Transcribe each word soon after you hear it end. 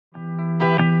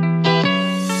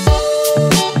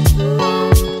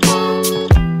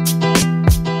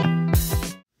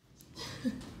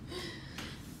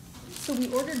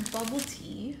bubble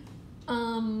tea.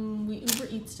 We Uber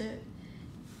Eats it,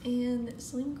 and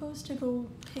Salim goes to go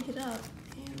pick it up,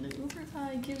 and the Uber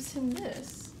guy gives him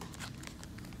this.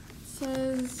 It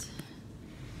says,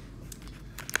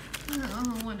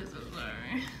 what does it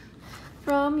say?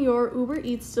 From your Uber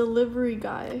Eats delivery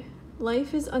guy,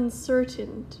 life is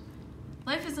uncertain.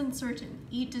 Life is uncertain.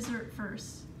 Eat dessert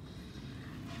first.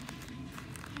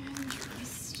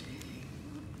 Interesting.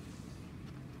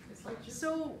 It's like just,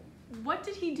 So, what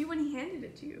did he do when he handed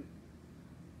it to you?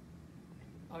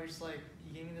 I was just like,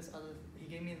 he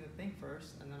gave me the thing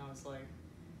first, and then I was like,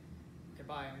 okay,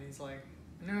 bye. And he's like,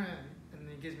 no. And then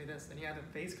he gives me this, and he had a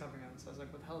face covering on, so I was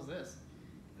like, what the hell is this?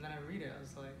 And then I read it, I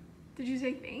was like, Did you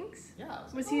say thanks? yeah. I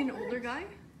Was like, he oh, an older thanks. guy?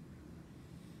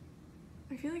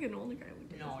 I feel like an older guy would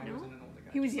do No, this, he wasn't an older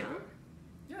guy. He was just like young?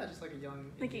 yeah, just like a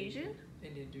young Like Asian?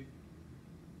 Indian dude.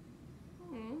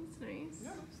 Oh, that's nice.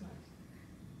 Yeah, it's nice.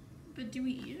 But do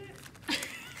we eat it?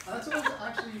 That's what I was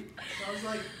actually, so I was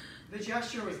like, the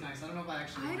gesture was nice. I don't know if I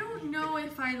actually I want to don't eat know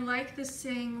if I like the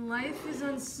saying, life is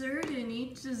uncertain,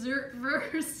 eat dessert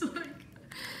first. Like,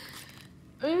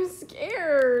 I'm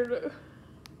scared.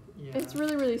 Yeah. It's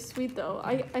really, really sweet though.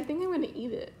 I think I'm gonna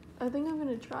eat it. I think I'm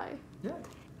gonna try. Yeah.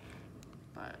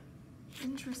 But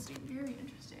interesting, very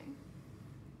interesting.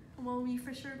 Well, we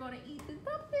for sure gonna eat this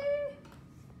puppy.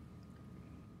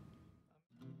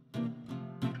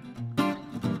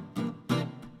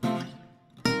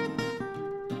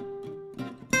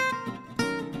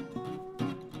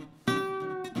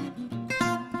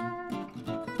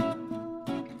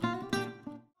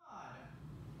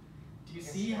 Do you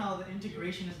see how the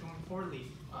integration is going poorly?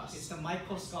 It's the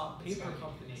Michael Scott Paper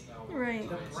Company. Right.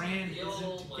 The brand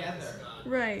isn't together.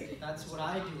 Right. That's what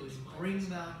I do, is bring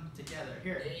them together.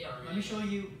 Here, let me show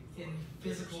you in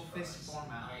physical fist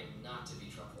format.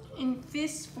 In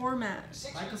fist format.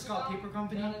 Michael Scott Paper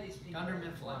Company, Dunder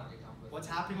Mifflin. What's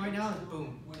happening right now is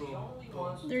boom, boom,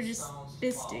 boom. They're just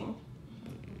fisting.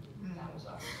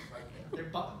 They're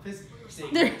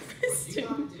fisting. They're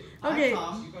fisting. Okay.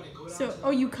 So,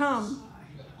 oh, you come.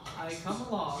 I come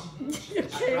along, I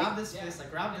Okay. grab this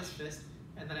fist,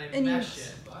 and then I And you, mesh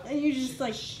it. and you just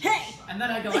like, hey, And then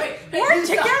I go, hey, work you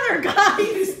stop. together, guys.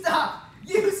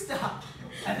 You stop.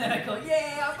 And then I go,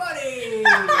 yeah, buddy.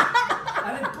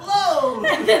 And it blows.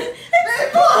 And then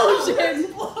explosion.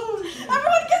 Explosion.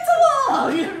 Everyone gets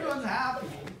along. Everyone's happy.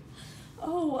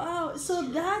 Oh wow, so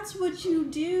that's what you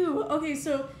do. Okay,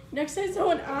 so next time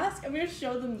someone asks, I'm gonna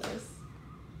show them this.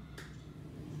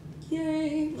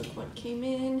 Yay, look what came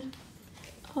in.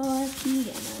 Our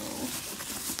piano.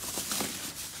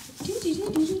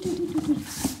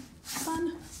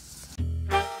 Fun.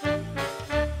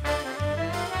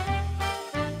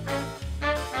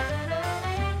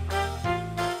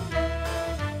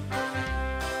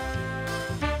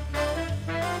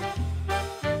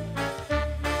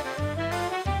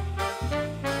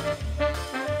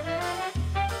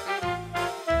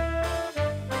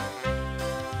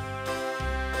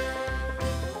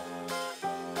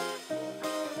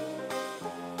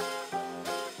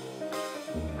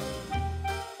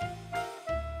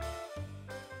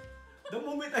 The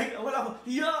moment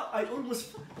I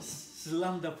almost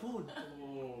slammed the food.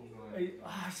 Oh my.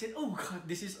 I said, oh God,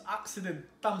 this is accident.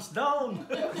 Thumbs down.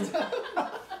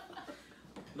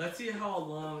 Let's see how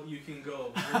long you can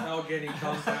go without getting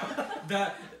thumbs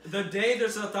down. The day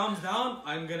there's a thumbs down,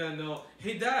 I'm gonna know.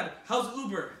 Hey Dad, how's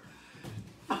Uber?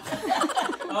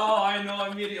 Oh, I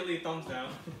know immediately, thumbs down.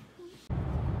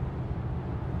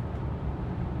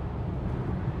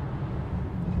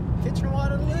 Kitchen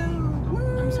Waterloo.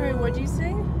 Woo. I'm sorry, what'd you say?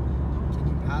 Can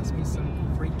you pass me some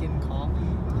freaking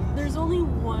coffee? There's only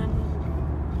one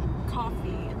coffee,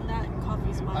 and that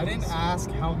coffee's mine. I didn't ask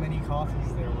how many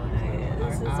coffees there were.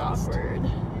 This is asked, awkward.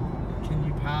 Can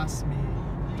you pass me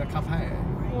the cafe?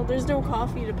 Well, there's no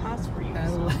coffee to pass for you.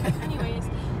 So. Anyways,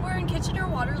 we're in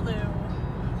Kitchener-Waterloo,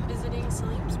 visiting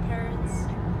Salim's parents.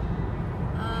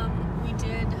 We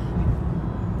did.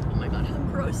 Oh my God, how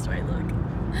gross do I look?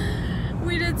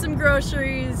 We did some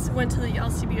groceries. Went to the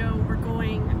LCBO. We're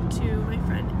going to my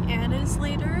friend Anna's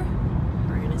later.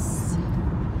 We're gonna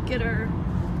get our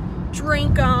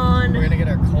drink on. We're gonna get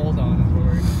our cold on as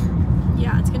well.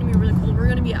 Yeah, it's gonna be really cold. We're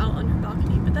gonna be out on her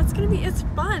balcony, but that's gonna be, it's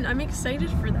fun. I'm excited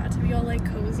for that, to be all like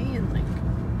cozy and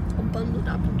like all bundled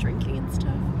up and drinking and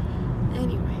stuff.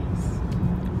 Anyways,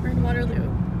 we're in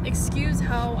Waterloo. Excuse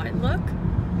how I look.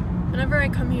 Whenever I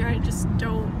come here, I just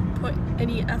don't put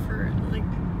any effort. Like,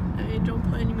 I don't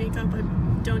put any makeup. I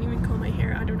don't even comb my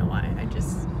hair. I don't know why. I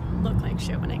just look like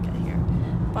shit when I get here.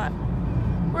 But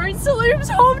we're in Salim's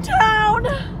hometown.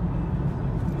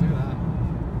 Look at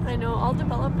that. I know, all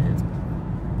development.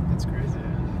 That's crazy.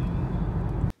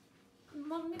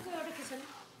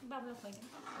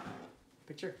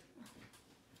 Picture.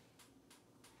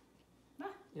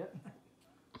 Yep.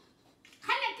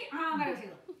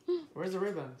 Where's the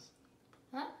Ray-Bans?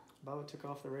 Huh? Baba took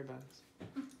off the Ray-Bans.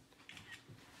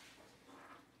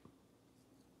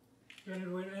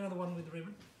 You want another one with the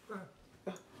ribbon?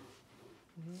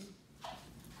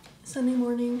 Sunday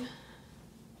morning.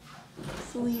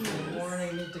 Sleep.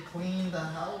 Morning, need to clean the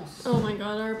house. Oh my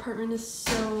god, our apartment is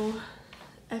so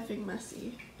effing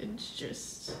messy. It's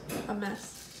just a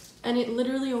mess. And it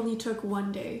literally only took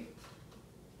one day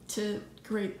to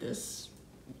create this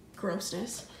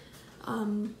grossness.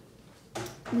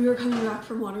 We were coming back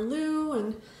from Waterloo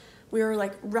and we were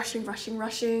like rushing.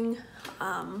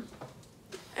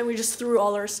 And we just threw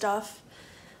all our stuff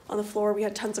on the floor. We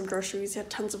had tons of groceries, we had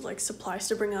tons of like supplies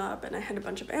to bring up, and I had a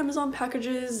bunch of Amazon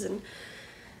packages, and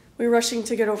we were rushing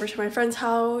to get over to my friend's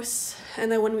house.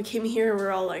 And then when we came here, we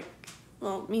were all like,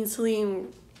 well, me and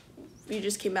Celine, we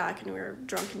just came back and we were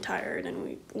drunk and tired and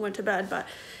we went to bed. But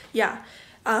yeah,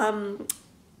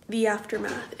 the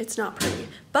aftermath, it's not pretty.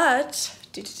 But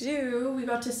we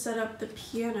got to set up the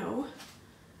piano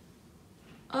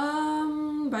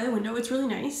by the window. It's really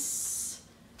nice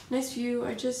view.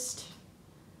 I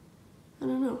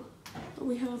don't know,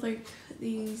 we have like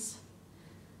these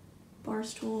bar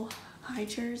stool high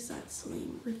chairs that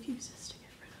Celine refuses to get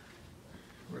rid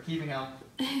of. We're keeping out.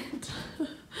 And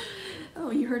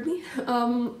oh, you heard me.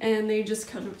 And they just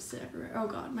kind of sit everywhere. Oh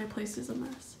god, my place is a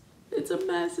mess. It's a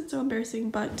mess. It's so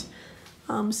embarrassing. But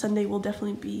Sunday will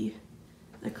definitely be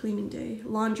a cleaning day,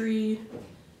 laundry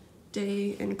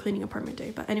day, and cleaning apartment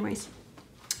day. But anyways,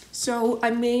 so I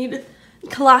made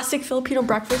classic Filipino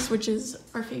breakfast, which is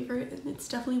our favorite, and it's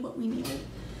definitely what we needed.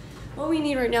 What we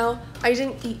need right now. I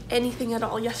didn't eat anything at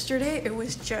all yesterday. It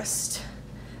was just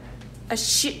a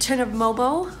shit ton of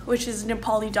momo, which is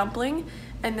Nepali dumpling,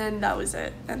 and then that was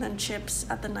it. And then chips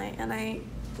at the night, and I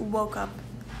woke up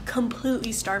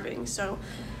completely starving, so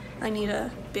I need a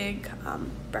big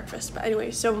breakfast. But anyway,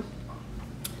 so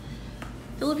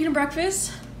Filipino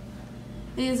breakfast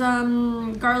is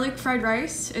garlic fried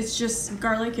rice. It's just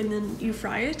garlic and then you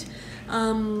fry it.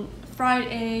 Fried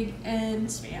egg and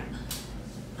Spam.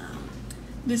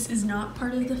 This is not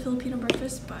part of the Filipino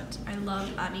breakfast, but I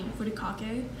love adding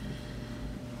furikake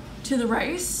to the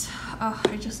rice.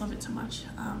 I just love it so much.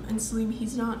 And Salim,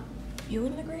 he's not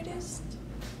feeling the greatest.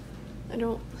 I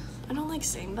don't like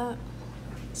saying that,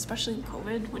 especially in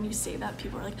COVID. When you say that,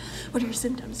 people are like, what are your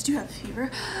symptoms? Do you have a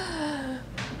fever?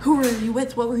 Who were you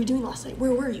with? What were you doing last night?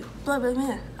 Where were you? Blah, blah,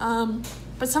 blah.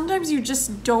 But sometimes you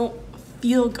just don't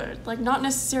feel good. Like, not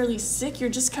necessarily sick, you're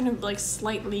just kind of like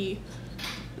slightly,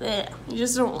 bleh. You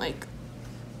just don't like,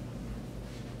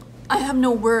 I have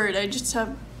no word, I just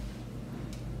have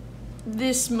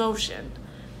this motion.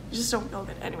 You just don't feel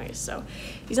good. Anyways, so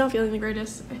he's not feeling the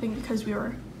greatest, I think because we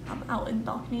were out in the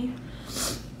balcony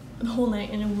the whole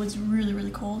night and it was really, really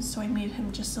cold, so I made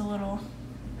him just a little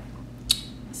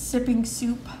sipping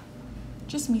soup,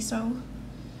 just miso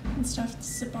and stuff to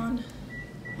sip on.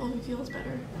 Oh, he feels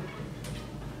better.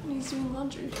 And he's doing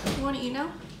laundry. You want to eat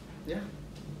now? Yeah.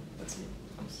 Let's eat.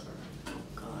 I'm sorry. Oh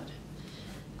god.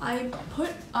 I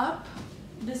put up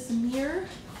this mirror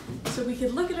so we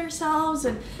could look at ourselves,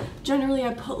 and generally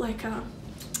I put like I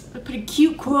put a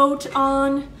cute quote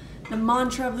on, the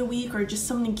mantra of the week, or just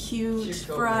something cute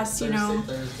for us, you know.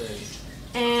 Thursdays.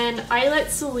 And I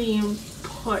let Salim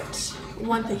put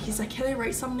one thing. He's like, can I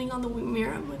write something on the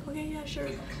mirror? I'm like, okay, yeah, sure.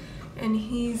 And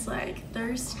he's like,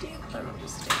 Thursdays.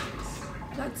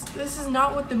 This is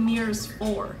not what the mirror's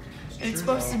for. It's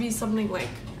supposed to be something like,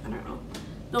 I don't know.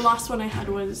 The last one I had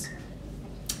was,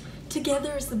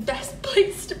 together is the best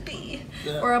place to be.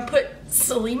 Yeah. Or I put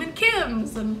Salim and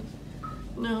Kim's, and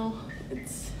no,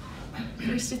 it's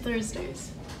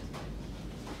Thursdays.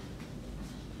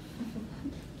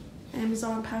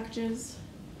 Amazon packages.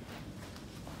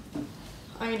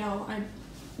 I know, I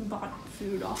bought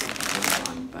food off of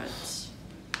Amazon, but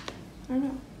I don't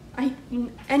know.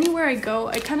 Anywhere I go,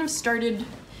 I kind of started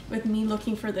with me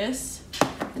looking for this,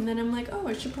 and then I'm like, oh,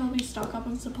 I should probably stock up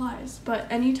on supplies.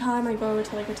 But anytime I go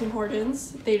to like a Tim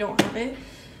Hortons, they don't have it.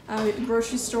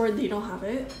 Grocery store, they don't have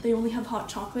it. They only have hot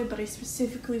chocolate, but I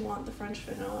specifically want the French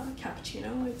vanilla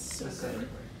cappuccino. It's so good.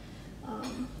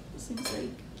 Seems like,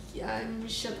 yeah, I'm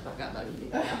shut the fuck up.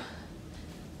 Yeah.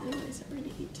 Anyways, I'm ready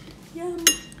to eat. Yum.